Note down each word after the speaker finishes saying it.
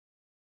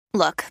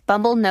Look,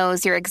 Bumble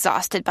knows you're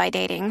exhausted by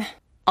dating.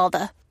 All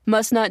the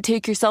must not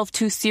take yourself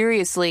too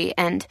seriously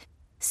and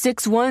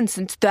 6'1"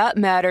 since that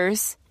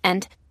matters.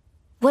 And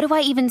what do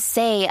I even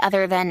say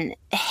other than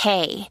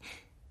hey?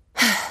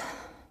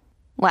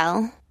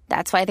 Well,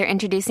 that's why they're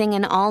introducing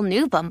an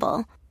all-new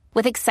Bumble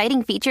with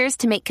exciting features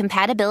to make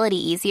compatibility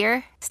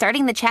easier,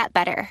 starting the chat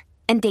better,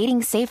 and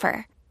dating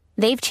safer.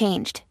 They've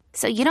changed,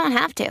 so you don't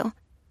have to.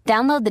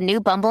 Download the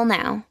new Bumble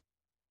now.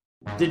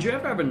 Did you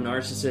ever have a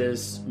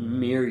narcissist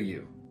mirror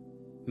you?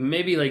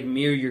 Maybe like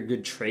mirror your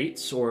good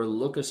traits or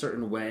look a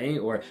certain way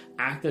or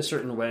act a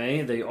certain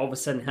way. They all of a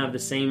sudden have the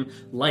same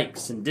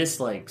likes and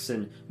dislikes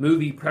and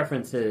movie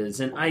preferences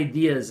and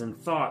ideas and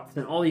thoughts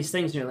and all these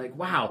things. And you're like,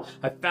 wow,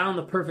 I found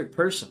the perfect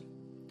person.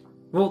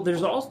 Well,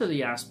 there's also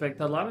the aspect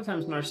that a lot of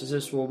times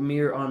narcissists will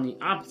mirror on the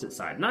opposite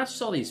side. Not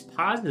just all these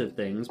positive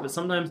things, but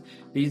sometimes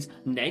these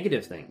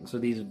negative things or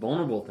these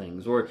vulnerable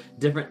things or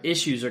different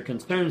issues or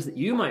concerns that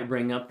you might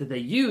bring up that they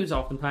use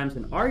oftentimes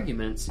in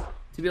arguments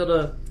to be able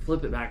to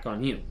flip it back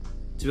on you,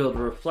 to be able to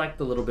reflect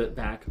a little bit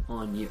back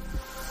on you.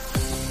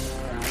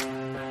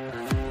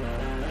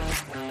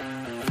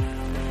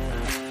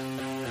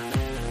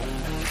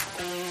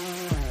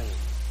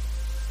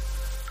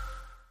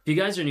 If you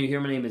guys are new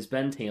here, my name is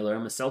Ben Taylor.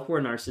 I'm a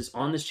self-aware narcissist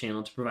on this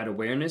channel to provide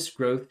awareness,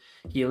 growth,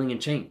 healing,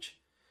 and change.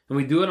 And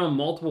we do it on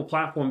multiple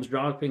platforms,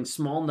 dropping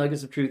small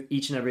nuggets of truth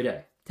each and every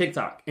day.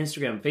 TikTok,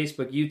 Instagram,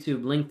 Facebook,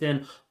 YouTube,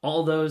 LinkedIn,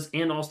 all those,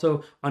 and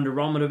also under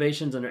Raw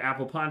Motivations, under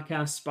Apple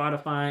Podcasts,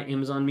 Spotify,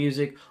 Amazon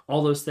Music,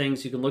 all those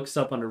things. You can look us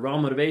up under Raw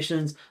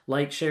Motivations,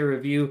 like, share,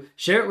 review,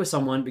 share it with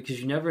someone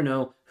because you never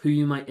know who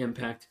you might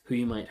impact, who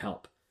you might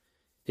help.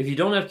 If you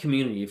don't have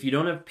community, if you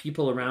don't have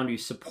people around you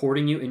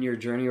supporting you in your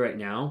journey right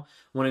now,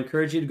 I want to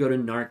encourage you to go to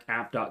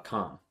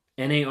narcapp.com.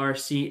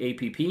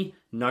 NARCAPP,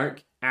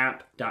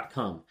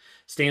 narcapp.com.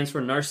 Stands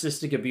for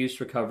Narcissistic Abuse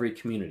Recovery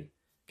Community.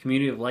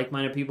 Community of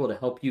like-minded people to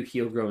help you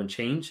heal, grow, and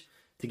change,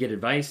 to get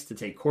advice, to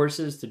take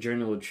courses, to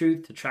journal with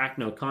truth, to track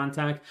no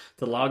contact,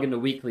 to log into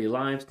weekly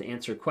lives, to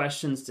answer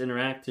questions, to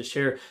interact, to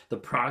share the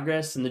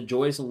progress and the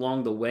joys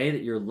along the way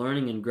that you're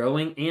learning and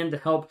growing, and to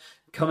help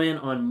come in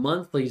on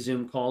monthly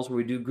Zoom calls where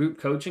we do group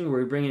coaching,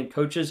 where we bring in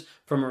coaches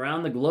from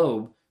around the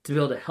globe to be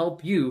able to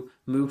help you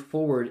move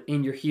forward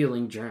in your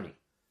healing journey.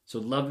 So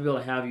I'd love to be able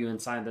to have you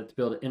inside that, to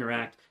be able to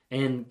interact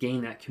and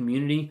gain that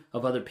community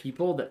of other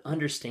people that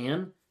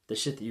understand the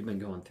shit that you've been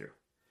going through.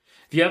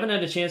 If you haven't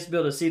had a chance to be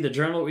able to see the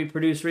journal that we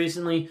produced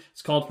recently,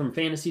 it's called From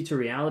Fantasy to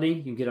Reality.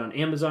 You can get it on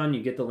Amazon.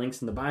 You get the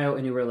links in the bio,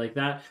 anywhere like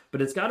that.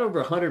 But it's got over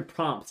 100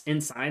 prompts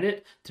inside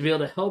it to be able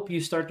to help you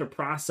start to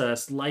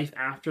process life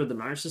after the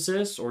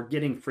narcissist or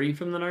getting free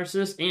from the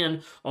narcissist,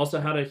 and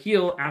also how to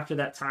heal after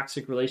that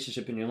toxic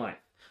relationship in your life.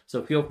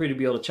 So feel free to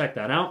be able to check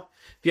that out.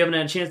 If you haven't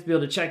had a chance to be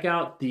able to check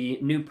out the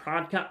new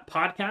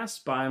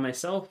podcast by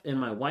myself and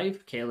my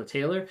wife, Kayla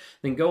Taylor,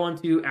 then go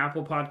on to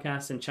Apple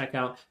Podcasts and check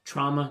out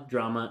Trauma,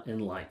 Drama,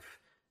 and Life.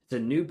 It's a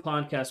new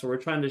podcast where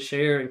we're trying to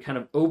share and kind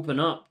of open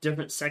up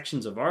different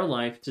sections of our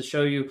life to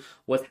show you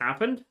what's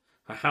happened,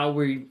 how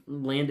we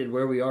landed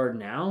where we are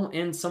now,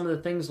 and some of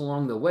the things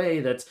along the way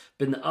that's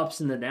been the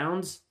ups and the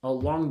downs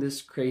along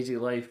this crazy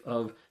life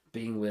of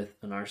being with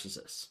a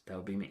narcissist. That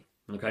would be me.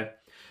 Okay?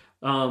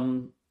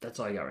 That's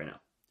all I got right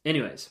now.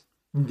 Anyways,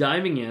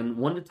 diving in,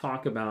 want to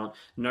talk about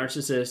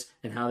narcissists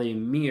and how they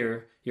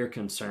mirror your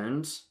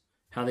concerns,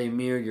 how they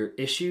mirror your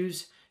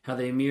issues, how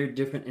they mirror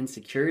different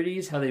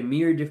insecurities, how they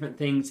mirror different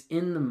things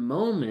in the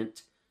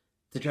moment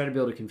to try to be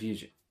able to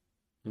confuse you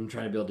and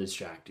try to be able to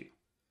distract you.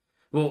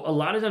 Well, a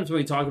lot of times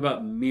when we talk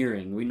about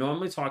mirroring, we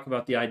normally talk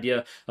about the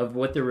idea of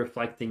what they're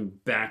reflecting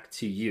back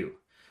to you.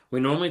 We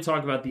normally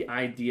talk about the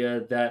idea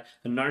that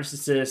a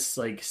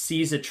narcissist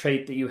sees a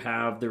trait that you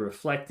have, they're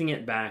reflecting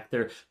it back,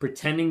 they're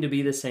pretending to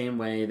be the same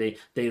way,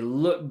 they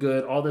look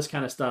good, all this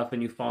kind of stuff,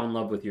 and you fall in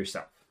love with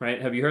yourself.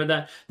 Right? Have you heard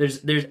that?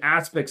 There's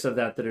aspects of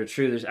that are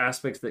true. There's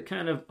aspects that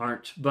kind of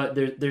aren't, but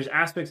there's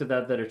aspects of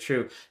that are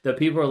true. That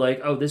people are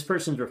like, oh, this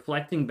person's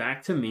reflecting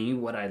back to me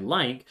what I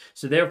like,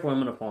 so therefore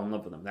I'm going to fall in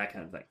love with them. That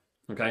kind of thing.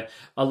 Okay?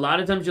 A lot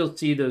of times you'll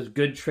see those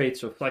good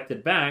traits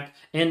reflected back,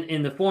 and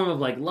in the form of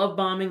love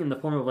bombing, in the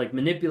form of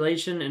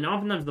manipulation, and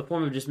oftentimes the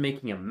form of just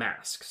making a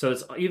mask. So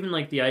it's even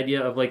the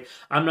idea of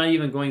I'm not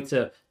even going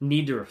to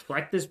need to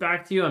reflect this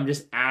back to you. I'm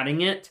just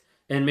adding it.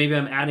 And maybe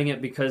I'm adding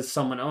it because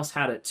someone else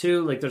had it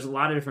too. There's a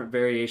lot of different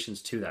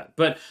variations to that.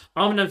 But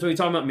oftentimes when we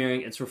talk about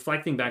mirroring, it's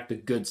reflecting back the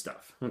good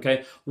stuff,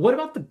 okay? What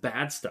about the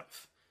bad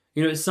stuff?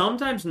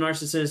 Sometimes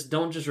narcissists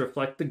don't just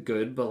reflect the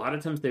good, but a lot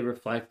of times they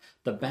reflect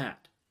the bad.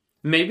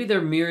 Maybe they're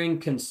mirroring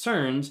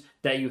concerns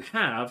that you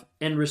have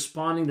and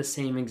responding the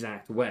same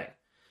exact way.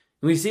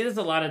 And we see this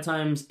a lot of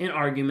times in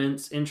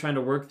arguments, in trying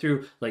to work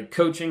through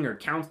coaching or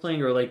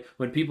counseling, or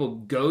when people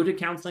go to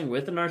counseling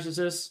with a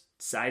narcissist.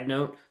 Side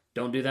note,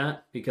 don't do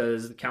that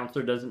because the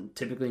counselor doesn't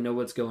typically know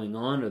what's going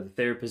on, or the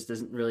therapist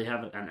doesn't really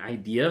have an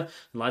idea.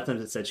 A lot of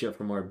times it sets you up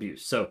for more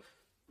abuse. So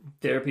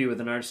therapy with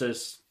a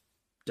narcissist,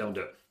 don't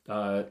do it.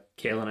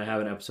 Kayla and I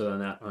have an episode on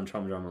that on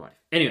Trauma, Drama,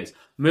 Life. Anyways,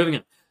 moving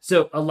on.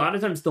 So a lot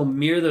of times they'll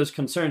mirror those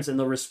concerns and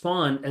they'll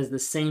respond as the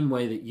same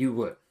way that you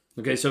would.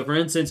 Okay, so for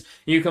instance,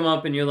 you come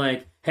up and you're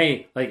like,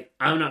 hey, like,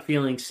 I'm not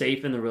feeling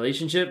safe in the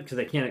relationship because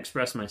I can't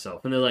express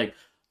myself. And they're like,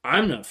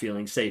 I'm not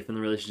feeling safe in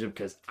the relationship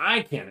because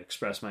I can't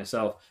express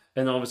myself.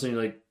 And all of a sudden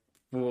you're like,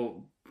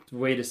 well,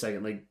 wait a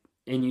second, like,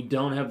 and you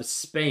don't have a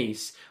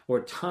space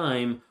or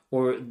time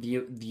or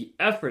the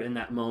effort in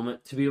that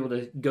moment to be able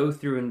to go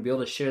through and be able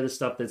to share the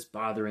stuff that's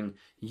bothering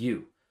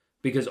you.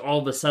 Because all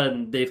of a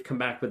sudden they've come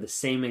back with the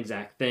same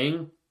exact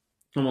thing,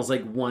 almost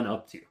like one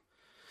up to you.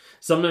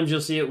 Sometimes you'll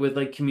see it with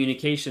like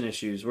communication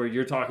issues where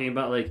you're talking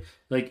about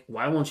like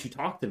why won't you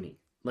talk to me?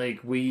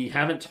 Like, we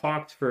haven't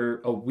talked for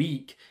a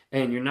week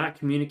and you're not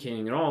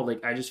communicating at all.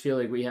 Like, I just feel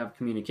like we have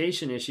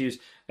communication issues.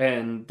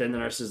 And then the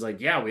narcissist is like,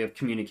 yeah, we have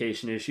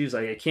communication issues.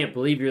 Like, I can't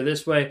believe you're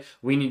this way.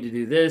 We need to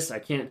do this. I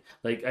can't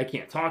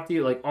talk to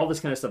you. Like, all this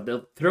kind of stuff.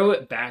 They'll throw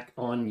it back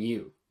on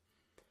you.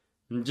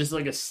 And just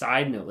like a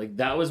side note, like,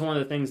 that was one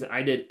of the things that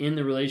I did in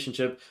the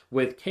relationship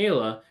with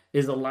Kayla,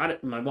 is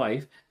my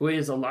wife,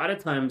 is a lot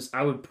of times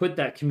I would put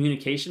that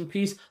communication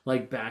piece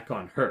like back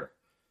on her.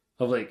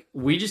 Of like,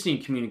 we just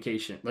need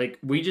communication. Like,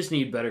 we just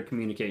need better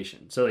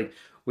communication. So like,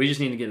 we just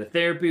need to get a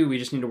therapy. We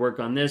just need to work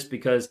on this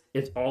because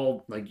it's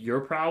all like your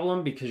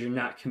problem because you're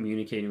not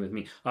communicating with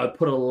me. I would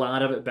put a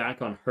lot of it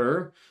back on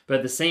her, but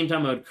at the same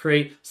time, I would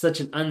create such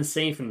an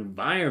unsafe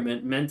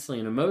environment mentally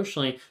and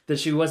emotionally that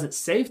she wasn't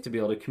safe to be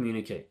able to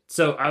communicate.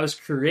 So I was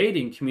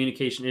creating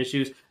communication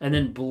issues and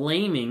then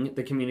blaming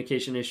the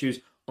communication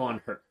issues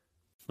on her.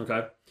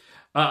 Okay.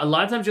 A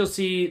lot of times you'll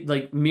see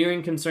like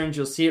mirroring concerns.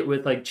 You'll see it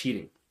with like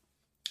cheating.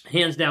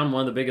 Hands down,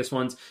 one of the biggest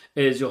ones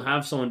is you'll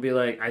have someone be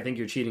like, I think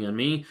you're cheating on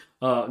me.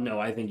 No,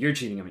 I think you're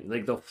cheating on me.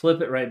 Like, they'll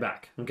flip it right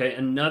back. Okay.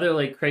 Another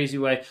like crazy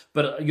way,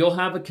 but you'll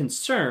have a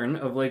concern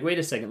of like, wait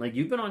a second, like,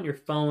 you've been on your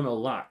phone a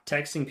lot,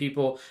 texting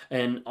people,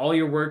 and all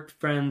your work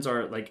friends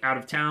are like out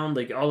of town.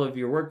 Like, all of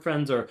your work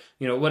friends are,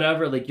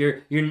 whatever, like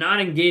you're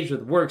not engaged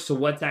with work. So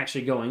what's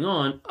actually going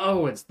on?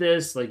 Oh, it's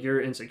this, like,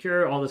 you're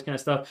insecure, all this kind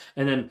of stuff.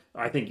 And then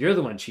I think you're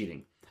the one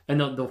cheating, and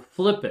they'll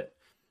flip it.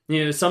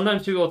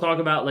 Sometimes people will talk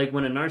about like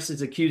when a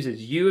narcissist accuses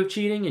you of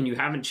cheating and you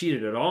haven't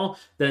cheated at all,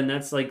 then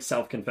that's like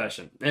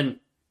self-confession. And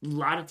a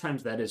lot of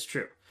times that is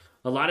true.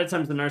 A lot of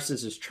times the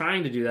narcissist is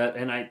trying to do that,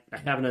 and I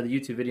have another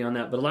YouTube video on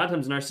that, but a lot of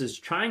times the narcissist is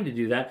trying to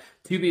do that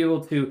to be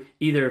able to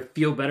either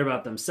feel better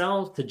about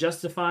themselves, to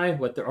justify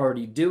what they're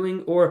already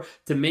doing, or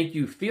to make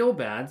you feel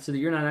bad so that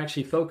you're not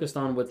actually focused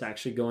on what's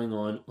actually going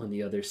on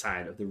the other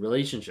side of the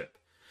relationship.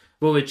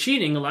 Well, with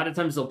cheating, a lot of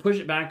times they'll push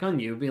it back on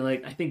you, be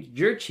like, I think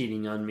you're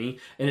cheating on me,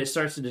 and it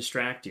starts to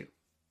distract you.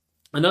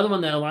 Another one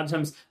that a lot of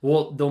times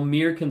they'll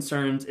mirror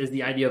concerns is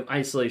the idea of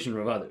isolation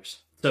from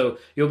others. So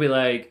you'll be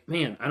like,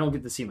 man, I don't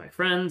get to see my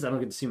friends. I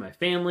don't get to see my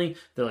family.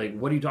 They're like,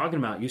 what are you talking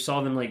about? You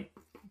saw them like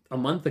a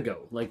month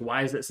ago. Like,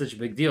 why is that such a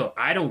big deal?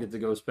 I don't get to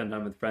go spend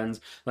time with friends.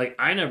 Like,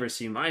 I never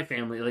see my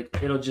family. Like,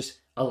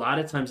 a lot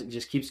of times it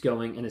just keeps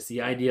going, and it's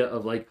the idea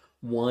of like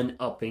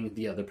one-upping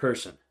the other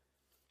person.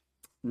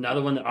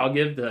 Another one that I'll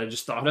give that I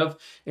just thought of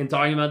in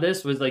talking about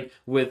this was like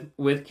with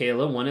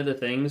Kayla, one of the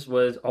things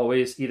was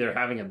always either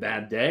having a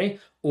bad day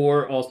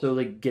or also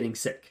like getting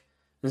sick.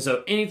 And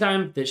so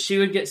anytime that she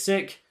would get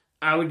sick,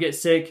 I would get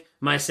sick,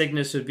 my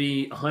sickness would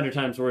be 100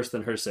 times worse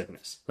than her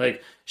sickness.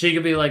 Like, she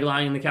could be like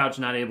lying on the couch,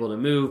 not able to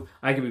move.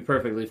 I could be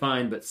perfectly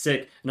fine, but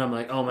sick. And I'm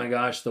like, oh my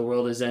gosh, the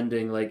world is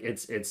ending. Like,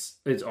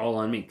 it's all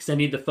on me because I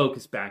need to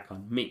focus back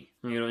on me,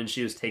 and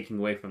she was taking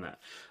away from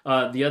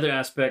that. The other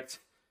aspect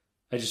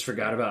I just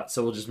forgot about,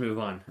 so we'll just move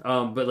on.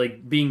 But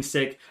like being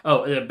sick,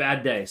 a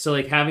bad day. So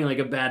like having like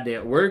a bad day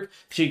at work,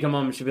 she'd come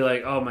home and she'd be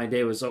like, oh, my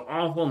day was so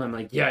awful. And I'm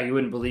like, yeah, you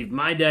wouldn't believe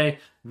my day,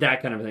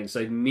 that kind of thing. So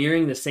like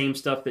mirroring the same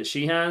stuff that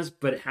she has,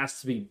 but it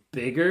has to be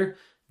bigger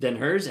than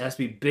hers. It has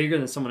to be bigger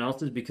than someone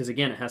else's because,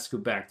 again, it has to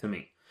go back to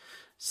me.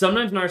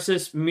 Sometimes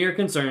narcissists mirror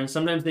concerns.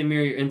 Sometimes they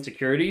mirror your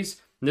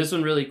insecurities. And this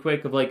one really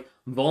quick of like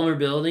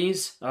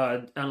vulnerabilities.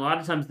 And a lot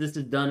of times this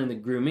is done in the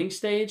grooming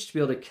stage to be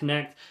able to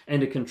connect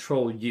and to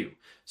control you.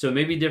 So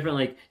maybe different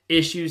like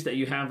issues that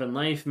you have in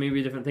life,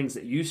 maybe different things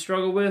that you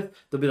struggle with,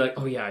 they'll be like,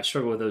 oh yeah, I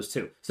struggle with those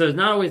too. So it's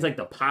not always like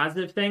the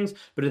positive things,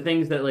 but the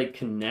things that like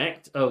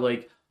connect of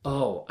like,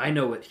 oh, I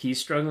know what he's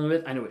struggling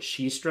with. I know what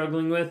she's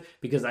struggling with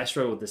because I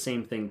struggle with the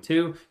same thing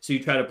too. So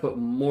you try to put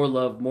more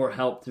love, more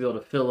help to be able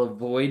to fill a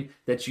void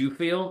that you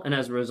feel. And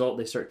as a result,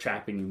 they start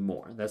trapping you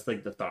more. That's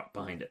like the thought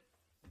behind it.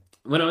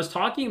 When I was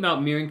talking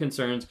about mirroring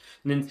concerns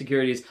and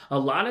insecurities, a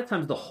lot of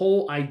times the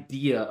whole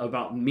idea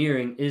about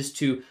mirroring is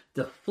to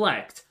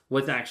deflect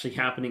what's actually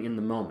happening in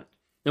the moment.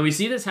 Now, we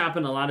see this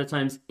happen a lot of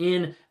times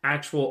in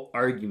actual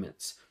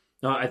arguments.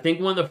 I think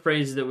one of the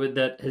phrases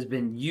that has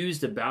been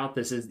used about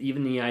this is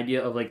even the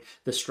idea of like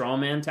the straw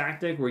man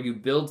tactic, where you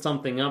build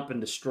something up and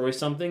destroy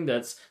something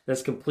that's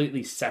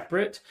completely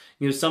separate.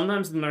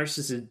 Sometimes the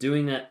narcissist is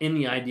doing that in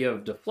the idea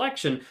of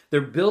deflection.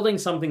 They're building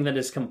something that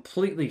is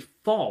completely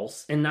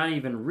false and not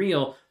even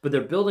real, but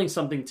they're building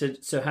something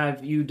to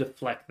have you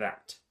deflect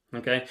that.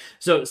 Okay,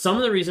 so some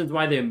of the reasons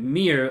why they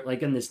mirror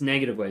like in this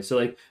negative way, so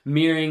like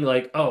mirroring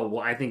like, oh,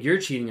 well, I think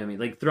you're cheating on me,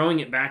 like throwing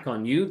it back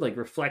on you, like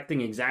reflecting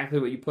exactly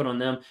what you put on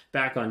them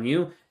back on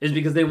you, is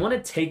because they want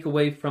to take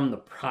away from the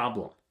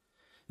problem.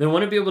 They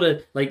want to be able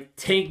to like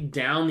take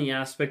down the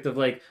aspect of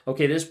like,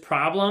 okay, this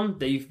problem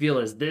that you feel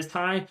is this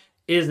high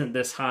isn't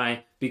this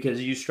high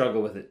because you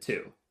struggle with it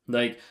too.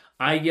 Like,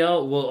 I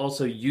yell, well,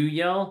 also you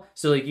yell.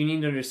 So, like, you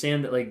need to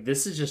understand that, like,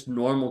 this is just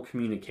normal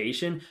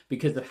communication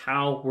because of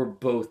how we're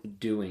both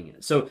doing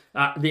it. So,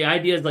 the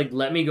idea is, like,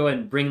 let me go ahead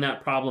and bring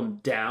that problem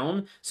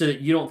down so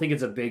that you don't think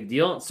it's a big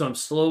deal. So, I'm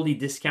slowly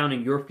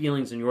discounting your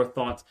feelings and your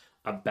thoughts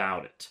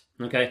about it.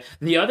 Okay?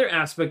 The other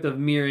aspect of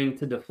mirroring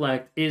to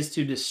deflect is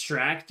to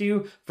distract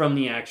you from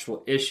the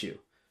actual issue.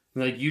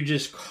 Like, you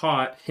just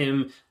caught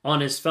him on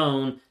his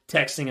phone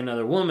texting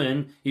another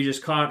woman. You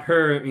just caught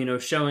her,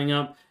 showing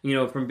up,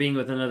 from being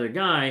with another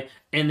guy.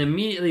 And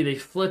immediately they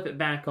flip it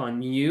back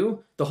on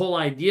you. The whole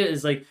idea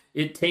is like,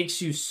 it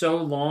takes you so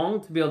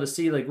long to be able to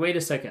see, like, wait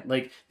a second.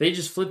 Like, they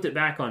just flipped it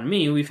back on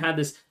me. We've had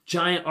this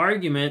giant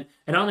argument,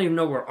 and I don't even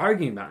know what we're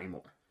arguing about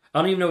anymore. I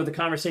don't even know what the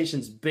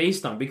conversation's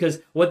based on, because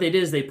what they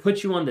did is they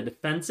put you on the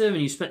defensive,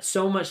 and you spent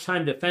so much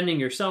time defending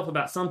yourself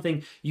about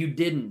something you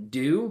didn't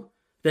do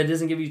that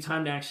doesn't give you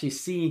time to actually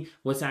see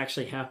what's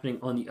actually happening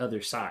on the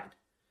other side.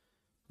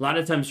 A lot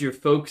of times you're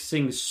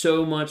focusing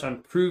so much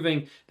on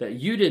proving that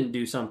you didn't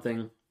do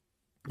something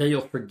that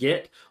you'll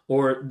forget,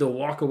 or they'll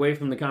walk away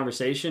from the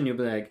conversation. You'll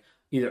be like,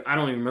 either I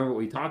don't even remember what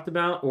we talked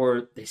about,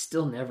 or they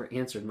still never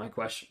answered my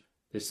question.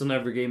 They still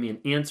never gave me an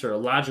answer, a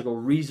logical,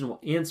 reasonable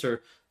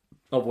answer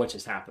of what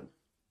just happened.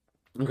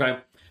 Okay?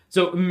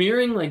 So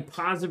mirroring, like,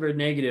 positive or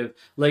negative,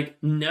 like,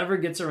 never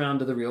gets around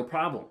to the real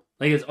problem.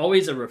 Like, it's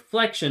always a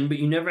reflection, but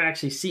you never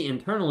actually see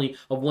internally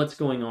of what's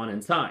going on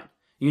inside.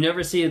 You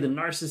never see the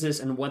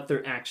narcissist and what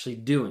they're actually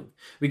doing.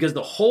 Because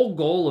the whole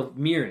goal of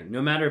mirroring,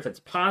 no matter if it's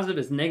positive,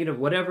 it's negative,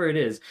 whatever it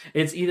is,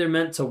 it's either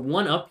meant to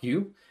one-up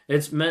you,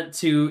 it's meant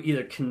to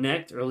either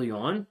connect early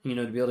on,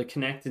 to be able to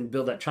connect and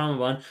build that trauma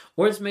bond,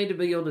 or it's made to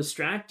be able to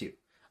distract you.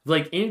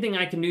 Like, anything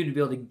I can do to be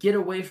able to get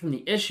away from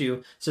the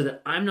issue so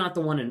that I'm not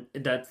the one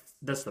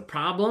that's the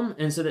problem,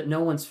 and so that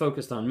no one's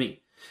focused on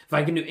me. If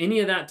I can do any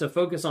of that to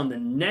focus on the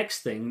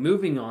next thing,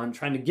 moving on,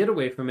 trying to get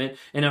away from it,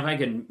 and if I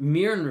can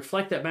mirror and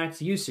reflect that back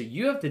to you so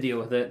you have to deal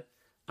with it,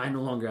 I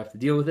no longer have to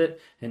deal with it,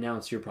 and now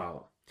it's your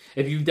problem.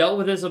 If you've dealt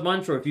with this a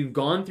bunch, or if you've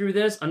gone through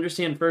this,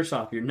 understand first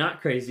off, you're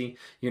not crazy,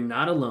 you're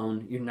not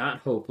alone, you're not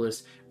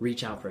hopeless.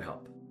 Reach out for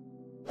help.